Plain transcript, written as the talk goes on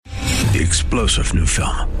The explosive new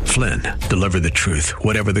film, Flynn, deliver the truth,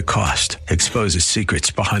 whatever the cost, exposes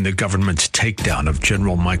secrets behind the government's takedown of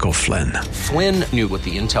General Michael Flynn. Flynn knew what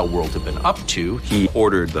the intel world had been up to. He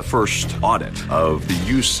ordered the first audit of the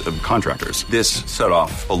use of contractors. This set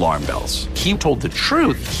off alarm bells. He told the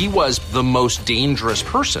truth. He was the most dangerous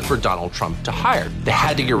person for Donald Trump to hire. They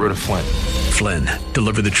had to get rid of Flynn. Flynn,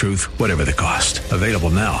 deliver the truth, whatever the cost. Available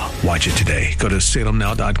now. Watch it today. Go to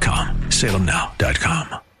salemnow.com.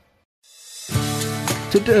 salemnow.com.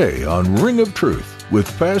 Today on Ring of Truth with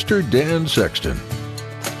Pastor Dan Sexton.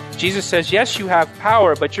 Jesus says, yes, you have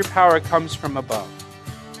power, but your power comes from above.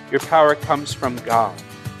 Your power comes from God,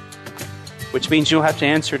 which means you'll have to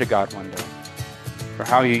answer to God one day for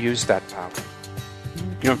how you use that power.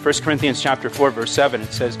 You know, in 1 Corinthians chapter 4, verse 7,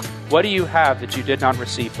 it says, what do you have that you did not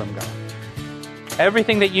receive from God?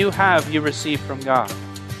 Everything that you have, you received from God.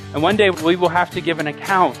 And one day we will have to give an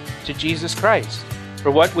account to Jesus Christ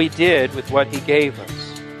for what we did with what He gave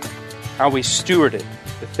us, how we stewarded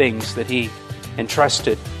the things that He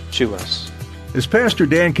entrusted to us. As Pastor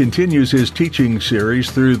Dan continues his teaching series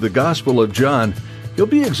through the Gospel of John, he'll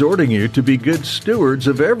be exhorting you to be good stewards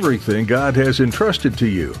of everything God has entrusted to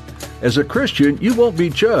you. As a Christian, you won't be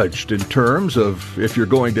judged in terms of if you're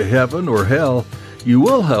going to heaven or hell. You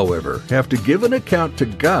will, however, have to give an account to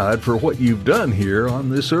God for what you've done here on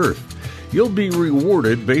this earth. You'll be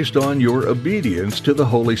rewarded based on your obedience to the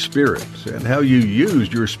Holy Spirit and how you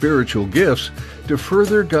used your spiritual gifts to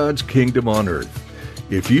further God's kingdom on earth.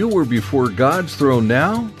 If you were before God's throne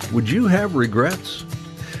now, would you have regrets?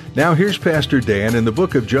 Now here's Pastor Dan in the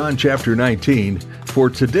book of John chapter 19 for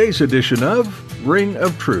today's edition of Ring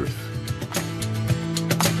of Truth.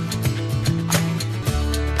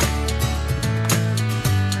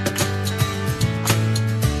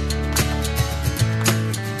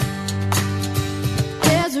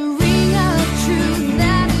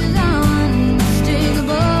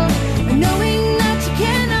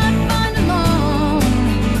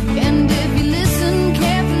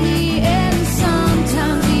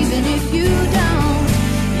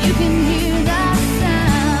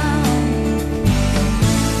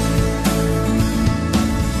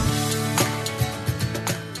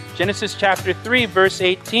 Genesis chapter 3, verse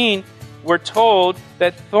 18, we're told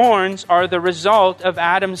that thorns are the result of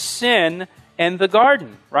Adam's sin in the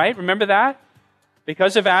garden, right? Remember that?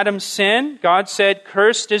 Because of Adam's sin, God said,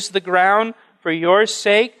 cursed is the ground for your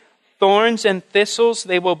sake. Thorns and thistles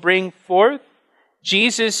they will bring forth.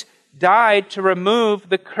 Jesus died to remove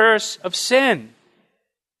the curse of sin.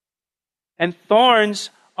 And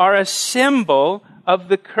thorns are a symbol of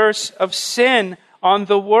the curse of sin on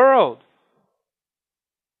the world.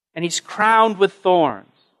 And He's crowned with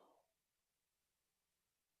thorns.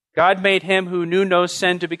 God made Him who knew no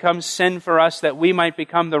sin to become sin for us that we might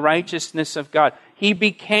become the righteousness of God. He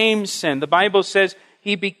became sin. The Bible says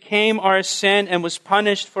He became our sin and was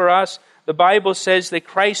punished for us. The Bible says that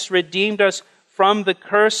Christ redeemed us from the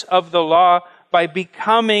curse of the law by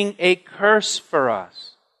becoming a curse for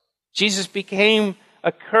us. Jesus became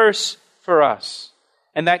a curse for us.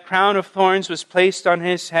 And that crown of thorns was placed on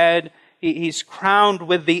His head. He's crowned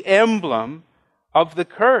with the emblem of the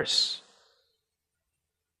curse.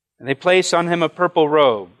 And they place on Him a purple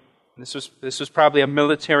robe. This was probably a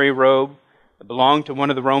military robe that belonged to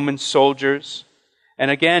one of the Roman soldiers.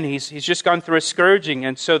 And again, he's just gone through a scourging,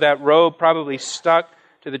 and so that robe probably stuck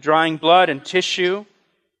to the drying blood and tissue.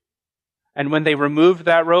 And when they removed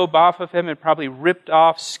that robe off of Him, it probably ripped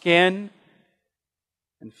off skin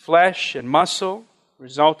and flesh and muscle,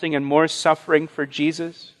 resulting in more suffering for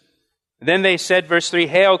Jesus. Then they said, verse 3,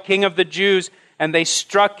 "Hail, King of the Jews!" And they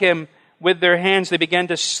struck Him with their hands. They began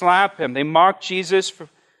to slap Him. They mocked Jesus for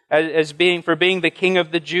being the King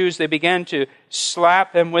of the Jews. They began to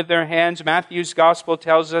slap Him with their hands. Matthew's Gospel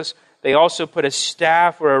tells us they also put a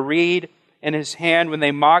staff or a reed in His hand when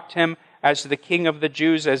they mocked Him as the King of the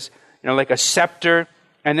Jews, as like a scepter.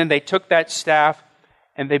 And then they took that staff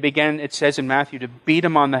and they began, it says in Matthew, to beat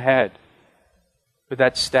Him on the head with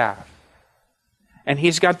that staff. And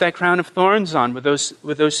He's got that crown of thorns on with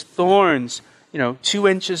those thorns, 2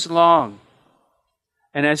 inches long.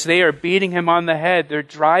 And as they are beating Him on the head, they're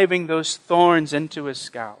driving those thorns into His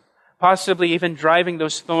scalp, possibly even driving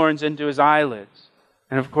those thorns into His eyelids.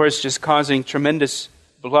 And of course, just causing tremendous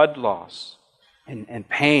blood loss and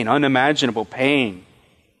pain, unimaginable pain.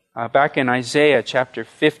 Back in Isaiah chapter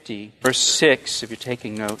 50, verse 6, if you're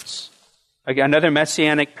taking notes. Again, another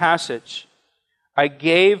messianic passage. I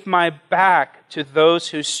gave my back to those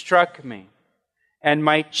who struck me, and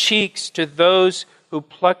my cheeks to those who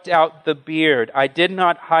plucked out the beard. I did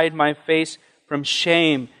not hide my face from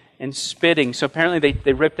shame and spitting. So apparently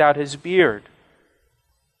they ripped out His beard.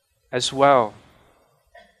 as well.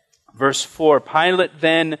 Verse 4, Pilate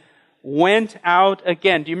then went out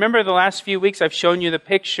again. Do you remember the last few weeks I've shown you the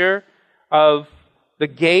picture of the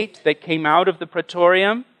gate that came out of the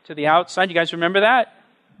praetorium to the outside? You guys remember that?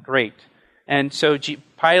 Great. And so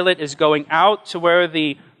Pilate is going out to where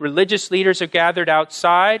the religious leaders are gathered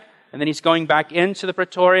outside, and then he's going back into the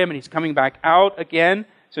praetorium, and he's coming back out again.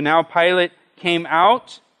 So now Pilate came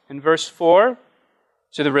out, in verse 4,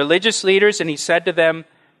 to the religious leaders, and he said to them,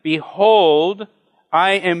 "Behold,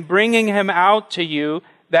 I am bringing him out to you,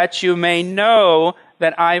 that you may know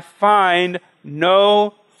that I find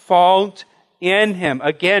no fault in him."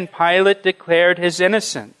 Again, Pilate declared his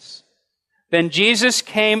innocence. Then Jesus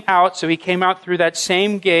came out, so he came out through that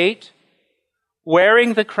same gate,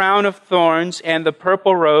 wearing the crown of thorns and the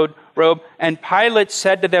purple robe, and Pilate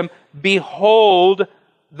said to them, "Behold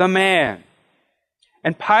the man."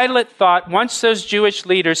 And Pilate thought, once those Jewish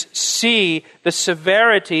leaders see the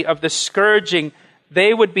severity of the scourging,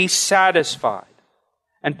 they would be satisfied,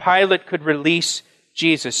 and Pilate could release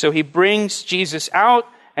Jesus. So he brings Jesus out,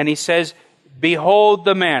 and he says, "Behold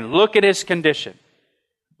the man. Look at his condition.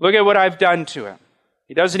 Look at what I've done to him."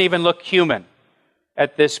 He doesn't even look human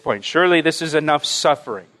at this point. Surely this is enough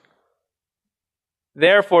suffering.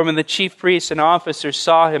 Therefore, when the chief priests and officers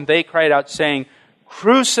saw him, they cried out, saying,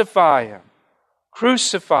 "Crucify him!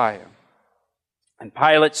 Crucify him!" And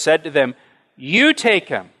Pilate said to them, "You take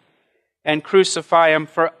him and crucify him,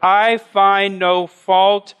 for I find no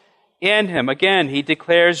fault in him." Again, he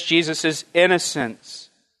declares Jesus' innocence.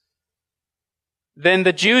 Then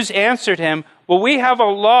the Jews answered him, "Well, we have a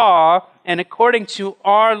law, and according to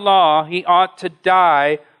our law, he ought to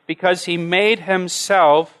die because he made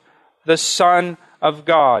himself the Son of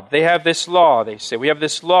God." They have this law, they say. We have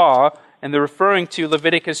this law, and they're referring to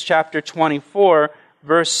Leviticus chapter 24,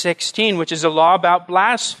 verse 16, which is a law about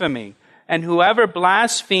blasphemy. "And whoever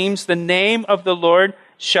blasphemes the name of the Lord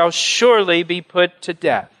shall surely be put to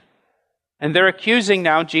death." And they're accusing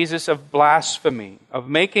now Jesus of blasphemy, of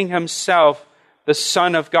making himself the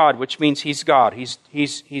Son of God, which means he's God,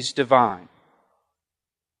 he's divine.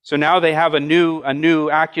 So now they have a new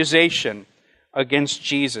accusation against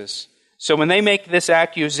Jesus. So when they make this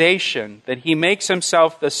accusation that he makes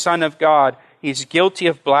himself the Son of God, he's guilty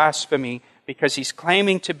of blasphemy because he's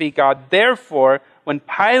claiming to be God. Therefore, when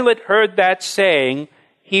Pilate heard that saying,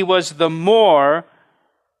 he was the more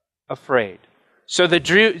afraid. So the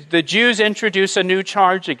Jews introduce a new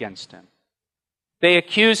charge against him. They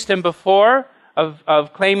accused him before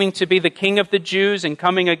of claiming to be the king of the Jews and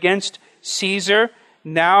coming against Caesar.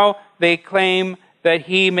 Now they claim that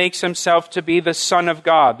he makes himself to be the Son of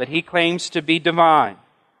God, that he claims to be divine,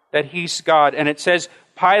 that he's God. And it says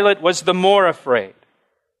Pilate was the more afraid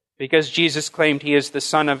because Jesus claimed he is the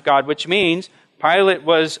Son of God, which means Pilate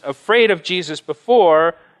was afraid of Jesus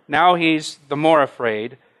before, now he's the more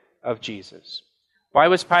afraid of Jesus. Why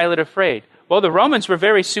was Pilate afraid? Well, the Romans were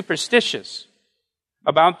very superstitious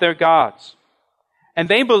about their gods. And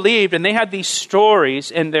they believed, and they had these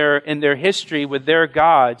stories in their history with their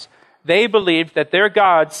gods, they believed that their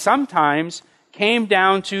gods sometimes came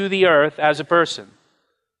down to the earth as a person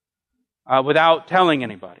without telling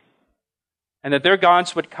anybody. And that their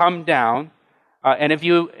gods would come down, and if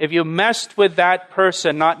you messed with that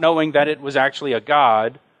person not knowing that it was actually a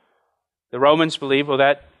god, the Romans believed, well,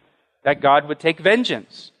 that God would take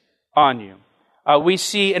vengeance on you. We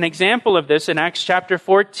see an example of this in Acts chapter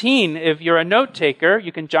 14. If you're a note taker,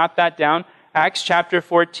 you can jot that down. Acts chapter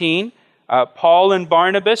 14. Paul and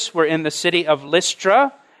Barnabas were in the city of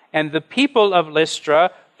Lystra, and the people of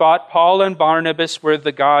Lystra thought Paul and Barnabas were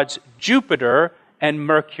the gods Jupiter and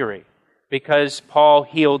Mercury because Paul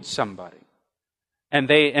healed somebody. And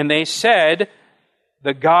they said,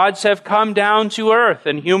 the gods have come down to earth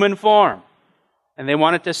in human form. And they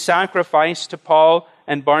wanted to sacrifice to Paul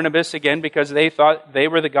and Barnabas again because they thought they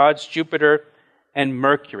were the gods Jupiter and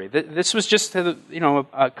Mercury. This was just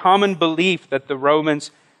a common belief that the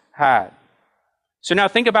Romans had. So now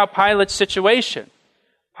think about Pilate's situation.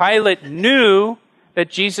 Pilate knew that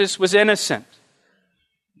Jesus was innocent.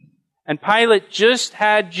 And Pilate just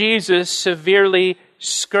had Jesus severely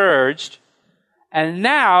scourged. And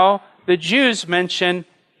now the Jews mention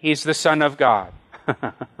he's the Son of God.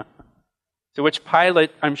 To which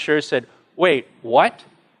Pilate, I'm sure, said, wait, what?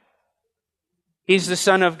 He's the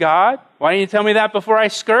Son of God? Why didn't you tell me that before I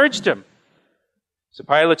scourged him? So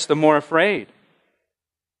Pilate's the more afraid.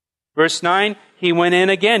 Verse 9, he went in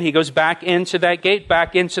again. He goes back into that gate,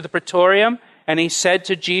 back into the praetorium, and he said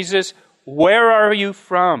to Jesus, where are you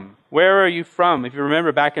from? Where are you from? If you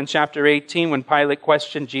remember back in chapter 18 when Pilate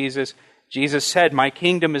questioned Jesus, Jesus said, my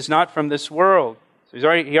kingdom is not from this world. So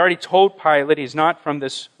he already told Pilate he's not from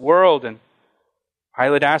this world. And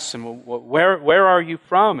Pilate asks him, well, where are you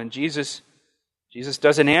from? And Jesus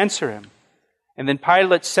doesn't answer him. And then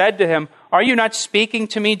Pilate said to him, are you not speaking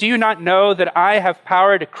to me? Do you not know that I have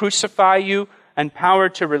power to crucify you and power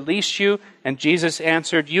to release you? And Jesus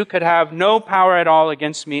answered, you could have no power at all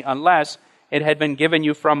against me unless it had been given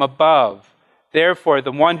you from above. Therefore,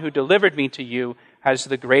 the one who delivered me to you has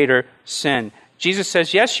the greater sin. Jesus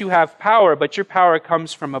says, yes, you have power, but your power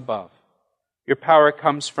comes from above. Your power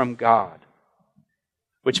comes from God,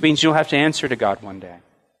 which means you'll have to answer to God one day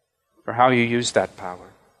for how you use that power.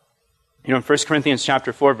 You know, in 1 Corinthians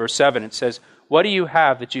chapter 4, verse 7, it says, what do you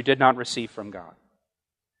have that you did not receive from God?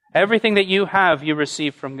 Everything that you have, you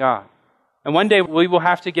receive from God. And one day we will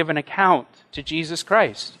have to give an account to Jesus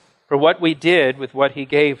Christ for what we did with what He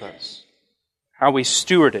gave us, how we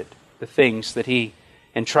stewarded the things that He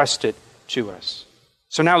entrusted to us.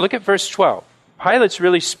 So now look at verse 12. Pilate's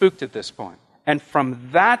really spooked at this point. And from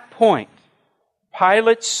that point,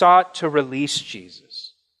 Pilate sought to release Jesus.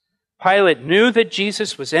 Pilate knew that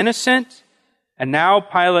Jesus was innocent, and now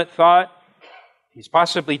Pilate thought he's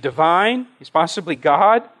possibly divine, he's possibly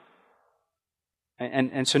God.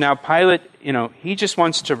 And so now Pilate, he just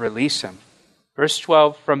wants to release him. Verse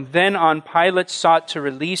 12, from then on Pilate sought to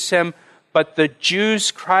release him, but the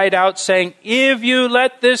Jews cried out, saying, if you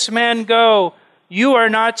let this man go, you are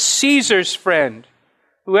not Caesar's friend.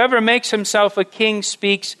 Whoever makes himself a king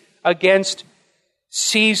speaks against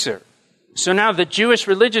Caesar. So now the Jewish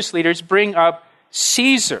religious leaders bring up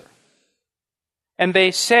Caesar. And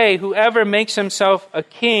they say, whoever makes himself a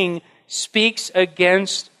king speaks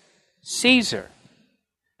against Caesar.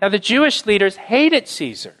 Now the Jewish leaders hated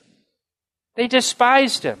Caesar. They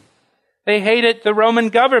despised him. They hated the Roman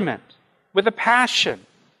government with a passion.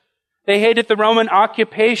 They hated the Roman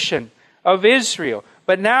occupation of Israel.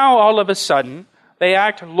 But now all of a sudden, they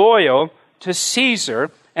act loyal to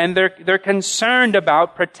Caesar, and they're concerned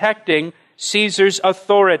about protecting Caesar's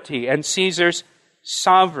authority and Caesar's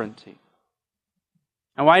sovereignty.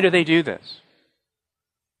 And why do they do this?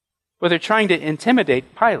 Well, they're trying to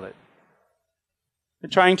intimidate Pilate. They're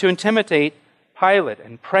trying to intimidate Pilate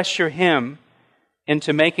and pressure him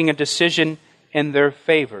into making a decision in their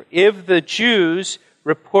favor. If the Jews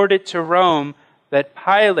reported to Rome that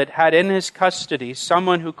Pilate had in his custody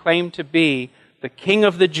someone who claimed to be the king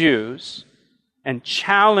of the Jews and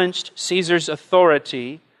challenged Caesar's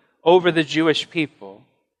authority over the Jewish people,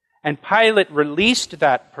 and Pilate released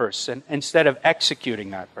that person instead of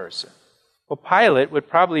executing that person, well, Pilate would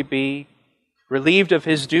probably be relieved of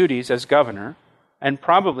his duties as governor, and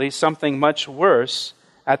probably something much worse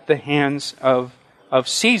at the hands of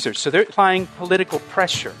Caesar. So they're applying political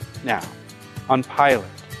pressure now on Pilate.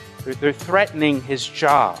 They're threatening his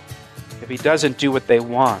job if he doesn't do what they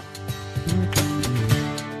want.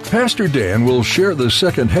 Pastor Dan will share the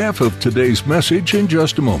second half of today's message in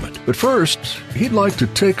just a moment. But first, he'd like to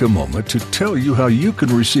take a moment to tell you how you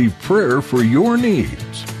can receive prayer for your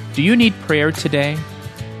needs. Do you need prayer today?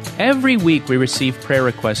 Every week we receive prayer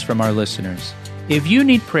requests from our listeners. If you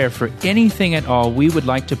need prayer for anything at all, we would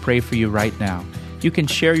like to pray for you right now. You can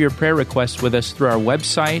share your prayer requests with us through our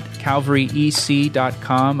website,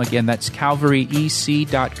 calvaryec.com. Again, that's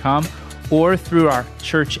calvaryec.com, or through our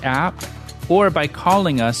church app, or by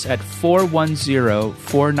calling us at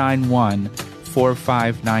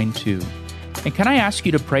 410-491-4592. And can I ask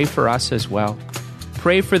you to pray for us as well?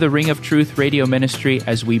 Pray for the Ring of Truth radio ministry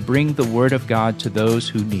as we bring the Word of God to those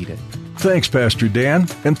who need it. Thanks, Pastor Dan,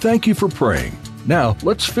 and thank you for praying. Now,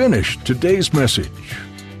 let's finish today's message.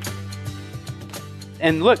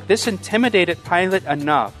 And look, this intimidated Pilate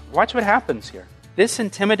enough. Watch what happens here. This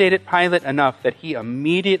intimidated Pilate enough that he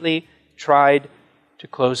immediately tried to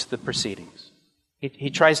close the proceedings. He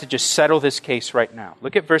tries to just settle this case right now.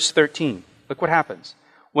 Look at verse 13. Look what happens.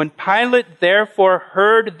 When Pilate therefore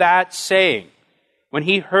heard that saying, when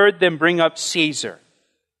he heard them bring up Caesar,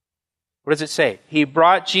 what does it say? He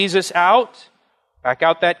brought Jesus out, back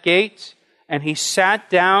out that gate, and he sat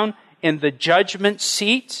down in the judgment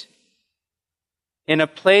seat in a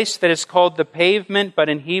place that is called the pavement, but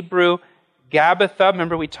in Hebrew, Gabbatha.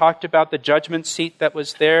 Remember we talked about the judgment seat that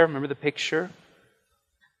was there? Remember the picture?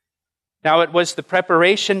 Now it was the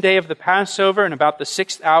preparation day of the Passover, and about the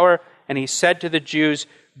 6th hour, and he said to the Jews,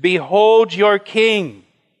 "Behold your king."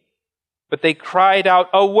 But they cried out,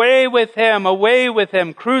 away with him,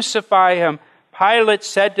 crucify him." Pilate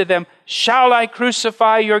said to them, "Shall I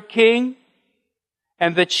crucify your king?"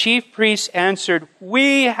 And the chief priests answered,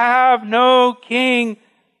 "We have no king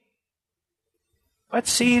but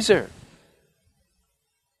Caesar."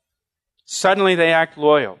 Suddenly they act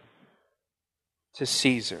loyal to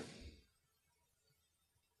Caesar.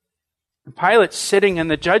 Pilate's sitting in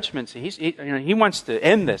the judgment seat. He wants to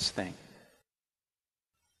end this thing.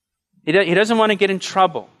 He doesn't want to get in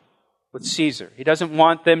trouble with Caesar. He doesn't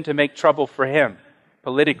want them to make trouble for him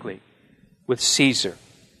politically with Caesar.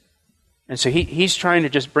 And so he's trying to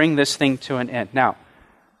just bring this thing to an end. Now,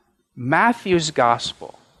 Matthew's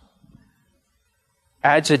gospel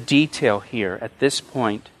adds a detail here at this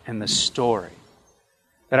point in the story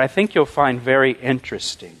that I think you'll find very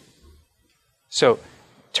interesting. So,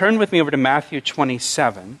 turn with me over to Matthew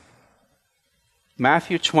 27.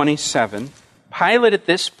 Matthew 27. Pilate at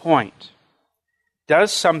this point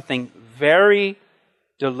does something very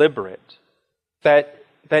deliberate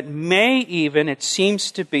that may even, it seems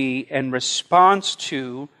to be, in response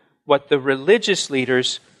to what the religious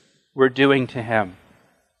leaders were doing to him.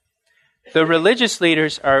 The religious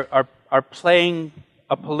leaders are playing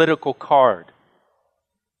a political card.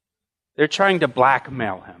 They're trying to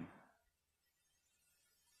blackmail him.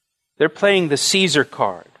 They're playing the Caesar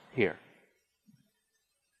card here.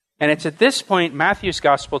 And it's at this point, Matthew's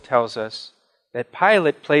gospel tells us that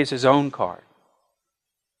Pilate plays his own card.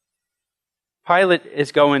 Pilate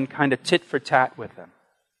is going kind of tit for tat with them.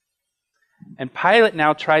 And Pilate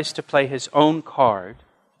now tries to play his own card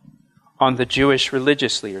on the Jewish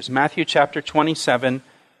religious leaders. Matthew chapter 27,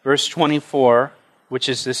 verse 24,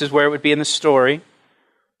 this is where it would be in the story.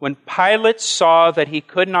 When Pilate saw that he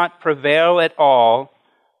could not prevail at all,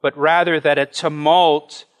 but rather that a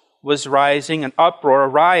tumult was rising, an uproar, a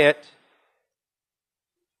riot,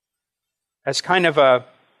 as kind of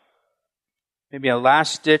maybe a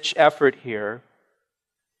last-ditch effort here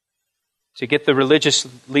to get the religious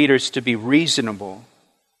leaders to be reasonable.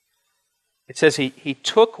 It says he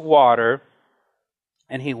took water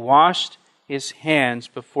and he washed his hands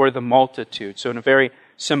before the multitude. So in a very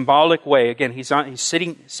symbolic way, again, he's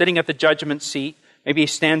sitting at the judgment seat. Maybe he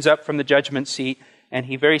stands up from the judgment seat, and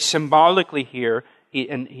he very symbolically here,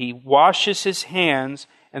 he washes his hands,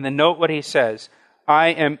 and then note what he says. I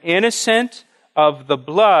am innocent of the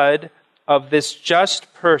blood of this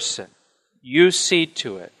just person. You see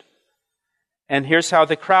to it. And here's how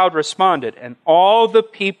the crowd responded. And all the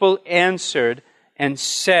people answered and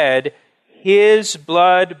said, His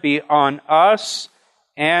blood be on us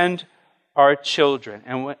and our children.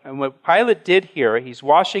 And what Pilate did here, he's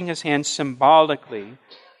washing his hands symbolically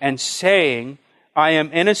and saying, I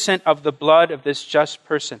am innocent of the blood of this just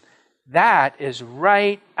person. That is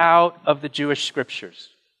right out of the Jewish scriptures.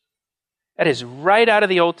 That is right out of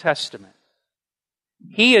the Old Testament.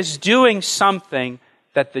 He is doing something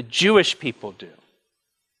that the Jewish people do.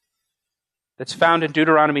 That's found in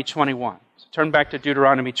Deuteronomy 21. So turn back to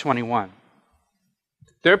Deuteronomy 21.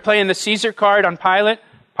 They're playing the Caesar card on Pilate.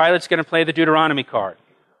 Pilate's going to play the Deuteronomy card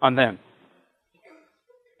on them.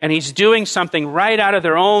 And he's doing something right out of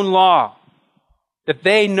their own law that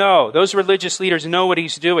they know. Those religious leaders know what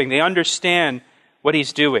he's doing. They understand what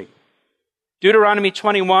he's doing. Deuteronomy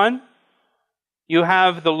 21, you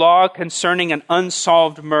have the law concerning an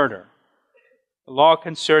unsolved murder. The law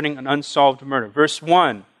concerning an unsolved murder. Verse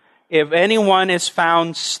 1, if anyone is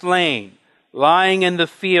found slain, lying in the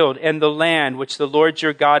field and the land which the Lord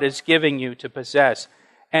your God is giving you to possess,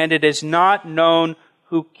 and it is not known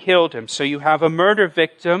who killed him. So you have a murder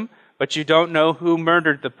victim, but you don't know who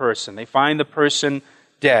murdered the person. They find the person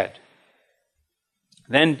dead.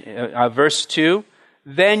 Then, verse 2,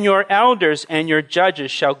 then your elders and your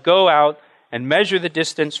judges shall go out and measure the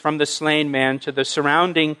distance from the slain man to the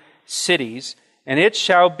surrounding cities, and it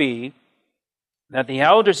shall be that the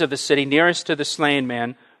elders of the city nearest to the slain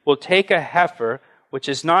man will take a heifer which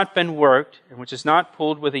has not been worked and which is not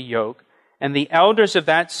pulled with a yoke, and the elders of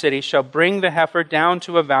that city shall bring the heifer down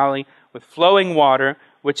to a valley with flowing water,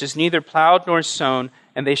 which is neither plowed nor sown,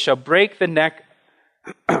 and they shall break the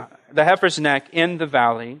heifer's neck in the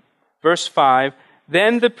valley. Verse 5,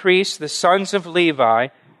 then the priests, the sons of Levi,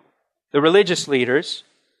 the religious leaders,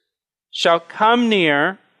 shall come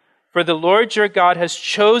near, for the Lord your God has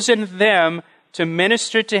chosen them to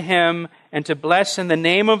minister to him and to bless in the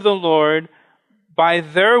name of the Lord. By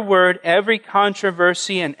their word, every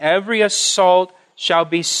controversy and every assault shall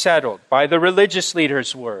be settled, by the religious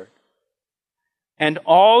leaders' word. And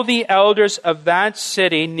all the elders of that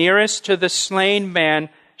city nearest to the slain man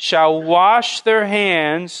shall wash their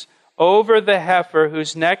hands over the heifer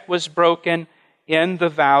whose neck was broken in the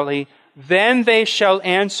valley. Then they shall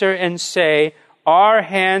answer and say, our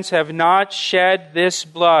hands have not shed this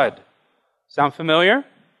blood. Sound familiar?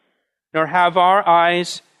 Nor have our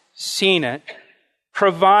eyes seen it.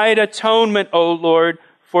 Provide atonement, O Lord,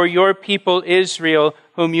 for your people Israel,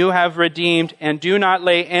 whom you have redeemed, and do not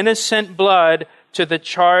lay innocent blood to the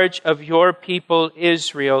charge of your people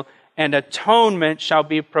Israel, and atonement shall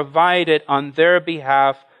be provided on their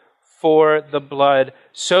behalf for the blood.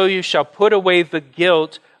 So you shall put away the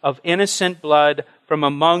guilt of innocent blood from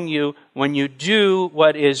among you when you do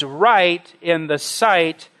what is right in the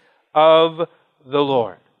sight of the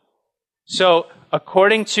Lord. So,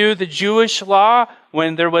 according to the Jewish law,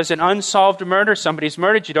 when there was an unsolved murder, somebody's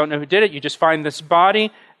murdered, you don't know who did it, you just find this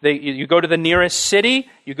body, you go to the nearest city,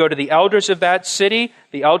 you go to the elders of that city,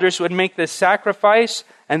 the elders would make this sacrifice,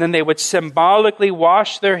 and then they would symbolically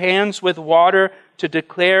wash their hands with water to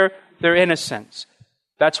declare their innocence.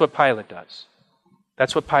 That's what Pilate does.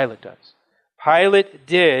 That's what Pilate does.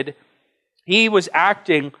 Pilate he was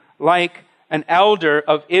acting like an elder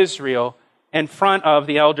of Israel in front of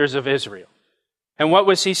the elders of Israel. And what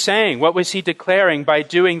was he saying? What was he declaring by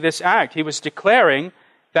doing this act? He was declaring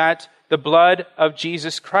that the blood of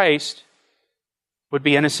Jesus Christ would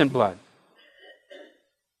be innocent blood.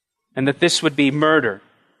 And that this would be murder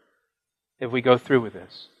if we go through with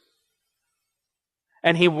this.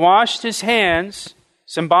 And he washed his hands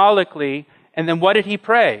symbolically, and then what did he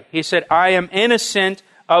pray? He said, I am innocent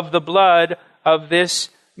of the blood of this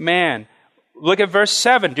man. Look at verse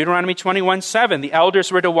 7, Deuteronomy 21:7. The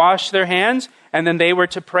elders were to wash their hands, and then they were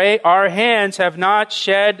to pray, our hands have not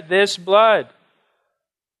shed this blood.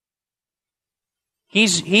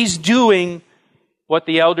 He's doing what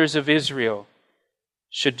the elders of Israel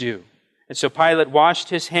should do. And so Pilate washed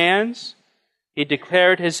his hands, he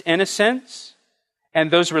declared his innocence, and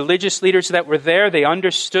those religious leaders that were there, they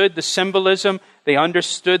understood the symbolism, they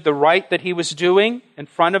understood the right that he was doing in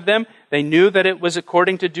front of them. They knew that it was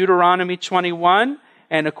according to Deuteronomy 21,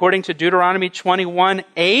 and according to Deuteronomy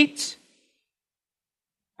 21:8,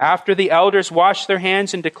 after the elders wash their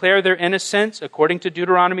hands and declare their innocence, according to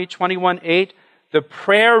Deuteronomy 21:8, the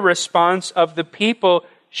prayer response of the people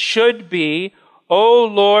should be, O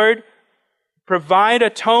Lord, provide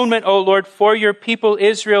atonement, O Lord, for your people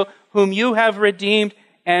Israel, whom you have redeemed,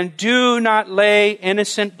 and do not lay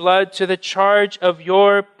innocent blood to the charge of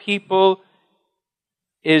your people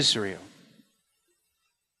Israel.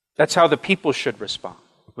 That's how the people should respond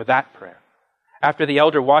with that prayer. After the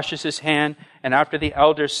elder washes his hand, and after the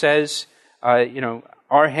elder says,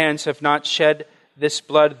 our hands have not shed this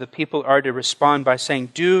blood, the people are to respond by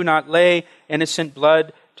saying, do not lay innocent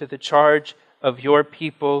blood to the charge of your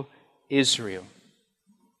people Israel.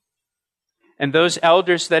 And those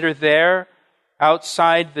elders that are there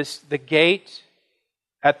outside the gate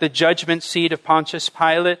at the judgment seat of Pontius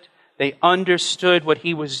Pilate, they understood what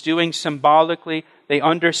he was doing symbolically. They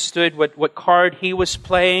understood what card he was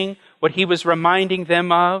playing, what he was reminding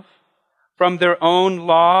them of from their own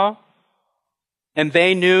law. And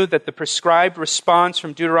they knew that the prescribed response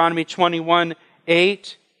from Deuteronomy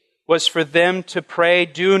 21:8 was for them to pray,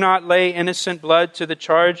 do not lay innocent blood to the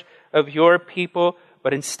charge of your people.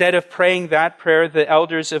 But instead of praying that prayer, the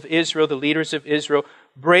elders of Israel, the leaders of Israel,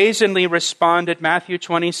 brazenly responded, Matthew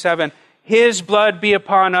 27, his blood be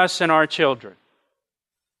upon us and our children.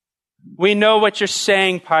 We know what you're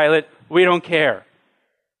saying, Pilate. We don't care.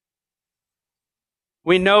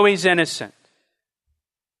 We know he's innocent.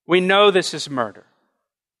 We know this is murder.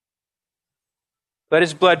 Let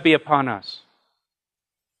his blood be upon us.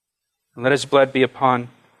 And let his blood be upon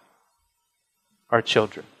our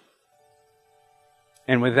children.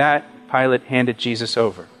 And with that, Pilate handed Jesus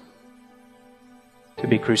over to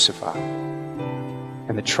be crucified.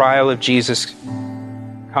 And the trial of Jesus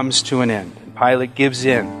comes to an end. And Pilate gives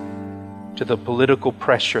in to the political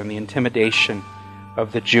pressure and the intimidation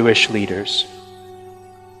of the Jewish leaders.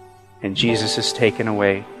 And Jesus is taken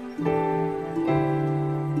away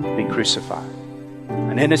to be crucified.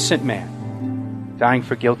 An innocent man dying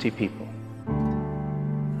for guilty people.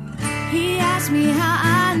 He asked me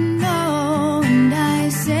how I know, and I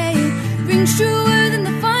say it rings truer than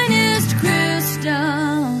the finest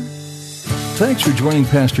crystal. Thanks for joining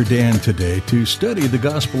Pastor Dan today to study the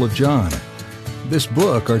Gospel of John. This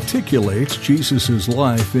book articulates Jesus'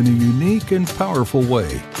 life in a unique and powerful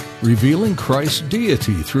way, revealing Christ's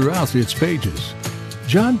deity throughout its pages.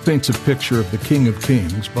 John paints a picture of the King of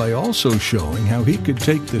Kings by also showing how he could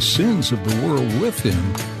take the sins of the world with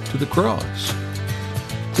him to the cross.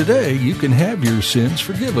 Today, you can have your sins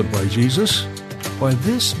forgiven by Jesus, by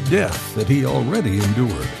this death that he already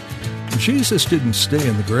endured. Jesus didn't stay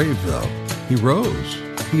in the grave, though. He rose.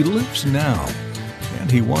 He lives now,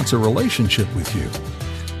 and he wants a relationship with you.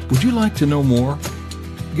 Would you like to know more?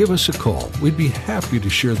 Give us a call. We'd be happy to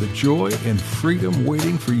share the joy and freedom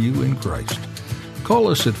waiting for you in Christ. Call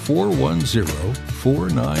us at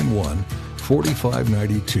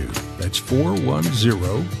 410-491-4592. That's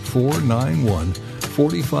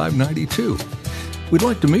 410-491-4592. We'd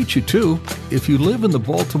like to meet you too. If you live in the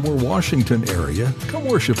Baltimore, Washington area, come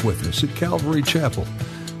worship with us at Calvary Chapel.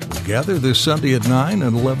 We'll gather this Sunday at 9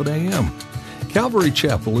 and 11 a.m. Calvary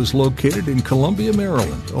Chapel is located in Columbia,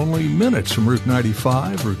 Maryland, only minutes from Route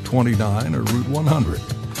 95, Route 29, or Route 100.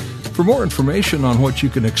 For more information on what you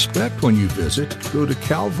can expect when you visit, go to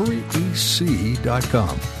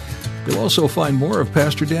calvaryec.com. You'll also find more of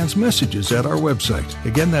Pastor Dan's messages at our website.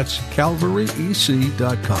 Again, that's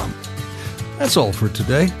calvaryec.com. That's all for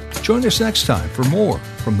today. Join us next time for more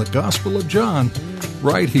from the Gospel of John,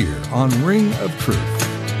 right here on Ring of Truth.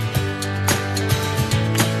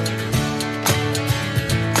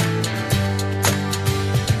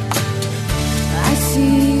 I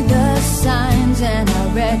see the signs and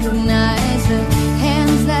I recognize the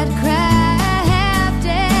hands that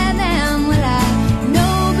crafted them. Well, I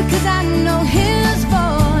know because I know His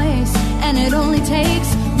voice, and it only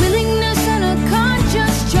takes willingness and a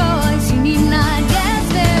conscious choice. You need not guess,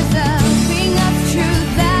 there's a ring of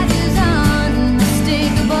truth that is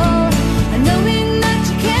unmistakable, knowing that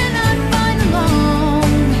you cannot find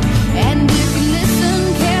alone. And if you listen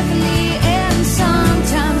carefully, and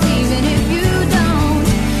sometimes even if you don't,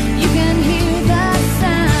 you can hear the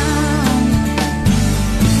sound.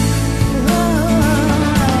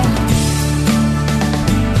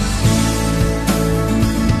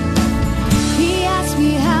 He asked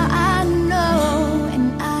me how I know,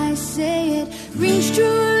 and I say it rings true.